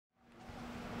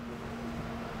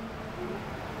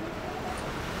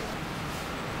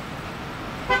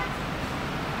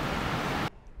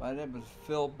My name is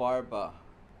Phil Barber.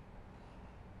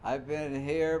 I've been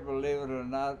here, believe it or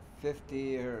not, 50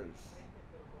 years.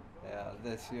 Yeah,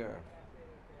 this year.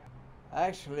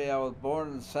 Actually, I was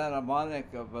born in Santa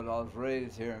Monica, but I was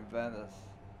raised here in Venice,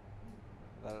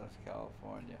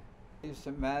 California. I used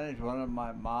to manage one of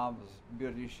my mom's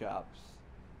beauty shops.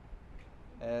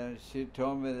 And she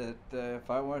told me that if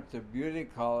I went to beauty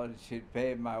college, she'd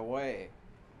pay my way.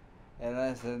 And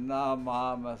I said, "No,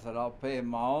 Mom," I said, "I'll pay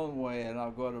my own way and I'll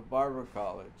go to barber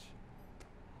college."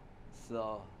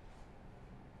 So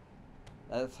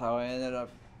that's how I ended up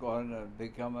going to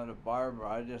becoming a barber.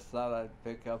 I just thought I'd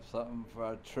pick up something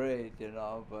for a trade,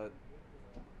 but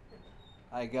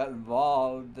I got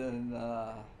involved and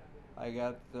I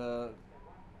got I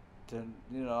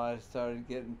started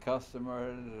getting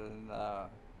customers and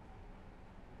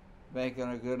making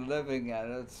a good living at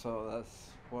it, so that's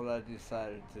what I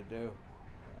decided to do.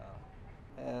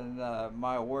 And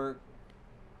my work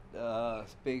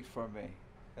speaks for me,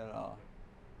 you know.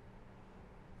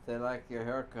 They like your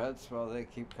haircuts, well, they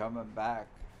keep coming back,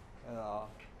 you know.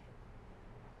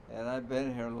 And I've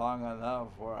been here long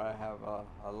enough where I have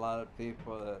a lot of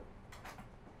people that,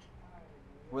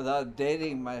 without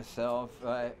dating myself,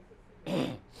 I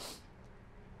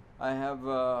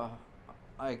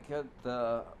get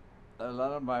a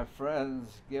lot of my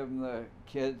friends give them the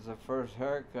kids the first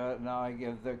haircut. Now I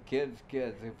give their kids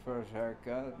the first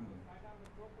haircut,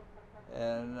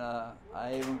 and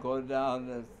I even go down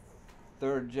to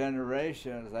third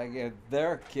generations. I give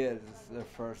their kids their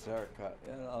first haircut.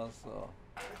 So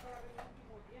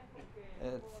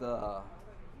it's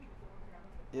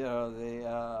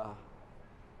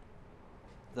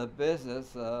the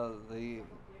business, the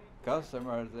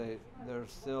customers, they're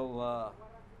still.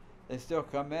 They still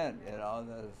come in, I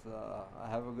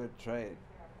have a good trade.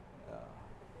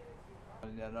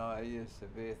 It used to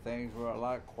be things were a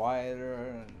lot quieter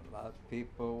and a lot of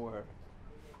people were,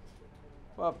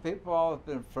 well, people always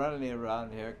been friendly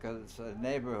around here because it's a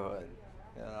neighborhood,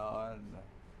 and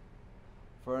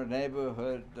for a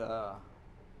neighborhood, the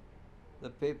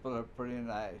people are pretty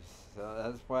nice. So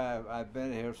that's why I've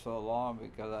been here so long,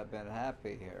 because I've been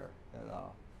happy here,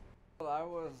 Well, I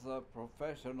was a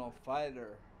professional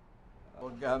fighter.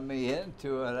 What got me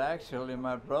into it, actually,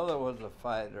 my brother was a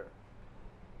fighter.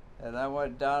 And I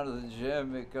went down to the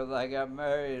gym because I got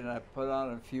married and I put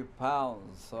on a few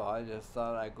pounds. So I just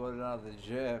thought I'd go down to the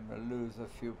gym and lose a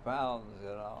few pounds,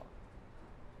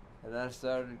 And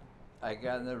I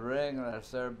got in the ring and I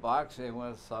started boxing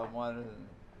with someone,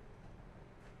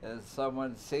 and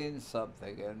someone seen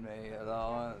something in me,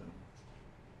 and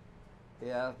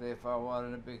he asked me if I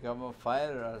wanted to become a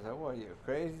fighter. I said, "What, are you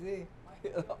crazy?"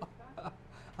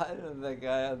 I didn't think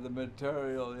I had the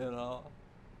material,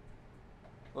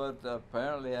 but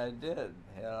apparently I did,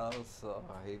 so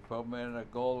he put me in a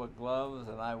gold gloves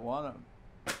and I won him,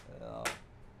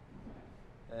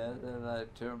 And then I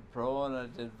turned pro and I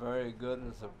did very good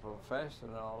as a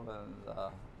professional, and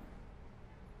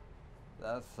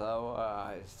that's how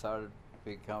I started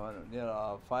becoming,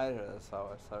 a fighter. That's how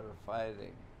I started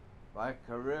fighting. My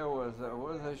career was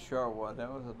a short one. It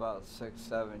was about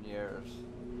 6-7 years.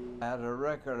 I had a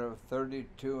record of 32-2,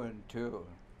 2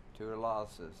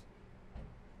 losses,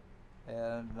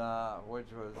 and which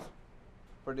was a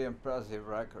pretty impressive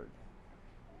record.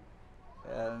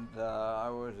 And I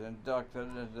was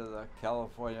inducted into the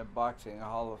California Boxing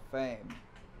Hall of Fame.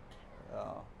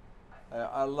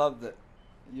 I loved it.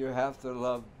 You have to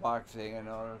love boxing in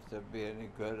order to be any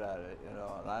good at it, and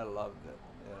I loved it.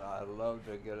 I loved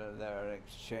to get in there and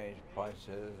exchange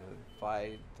punches and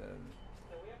fight, and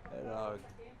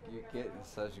you get in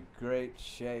such great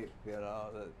shape,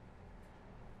 that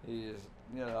you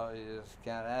just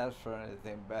can't ask for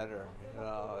anything better.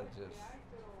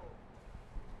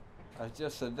 It's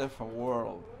just a different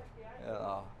world,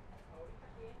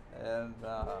 And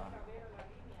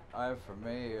for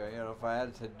me, if I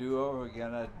had to do over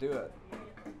again, I'd do it.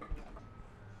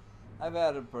 I've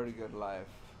had a pretty good life,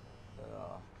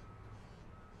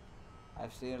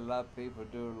 I've seen a lot of people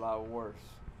do a lot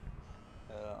worse,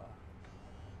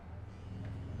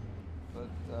 But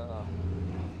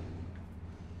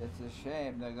it's a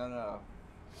shame they're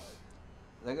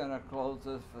gonna close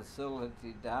this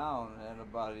facility down in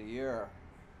about a year,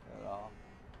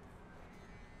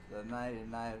 The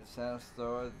 99-cent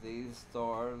stores, these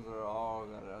stores are all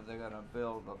they're gonna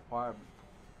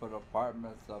put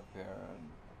apartments up here,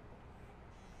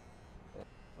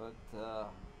 but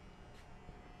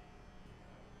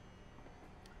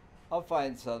I'll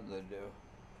find something to do.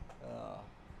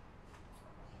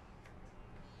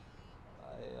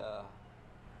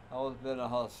 I've always been a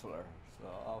hustler, so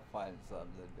I'll find something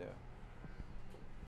to do.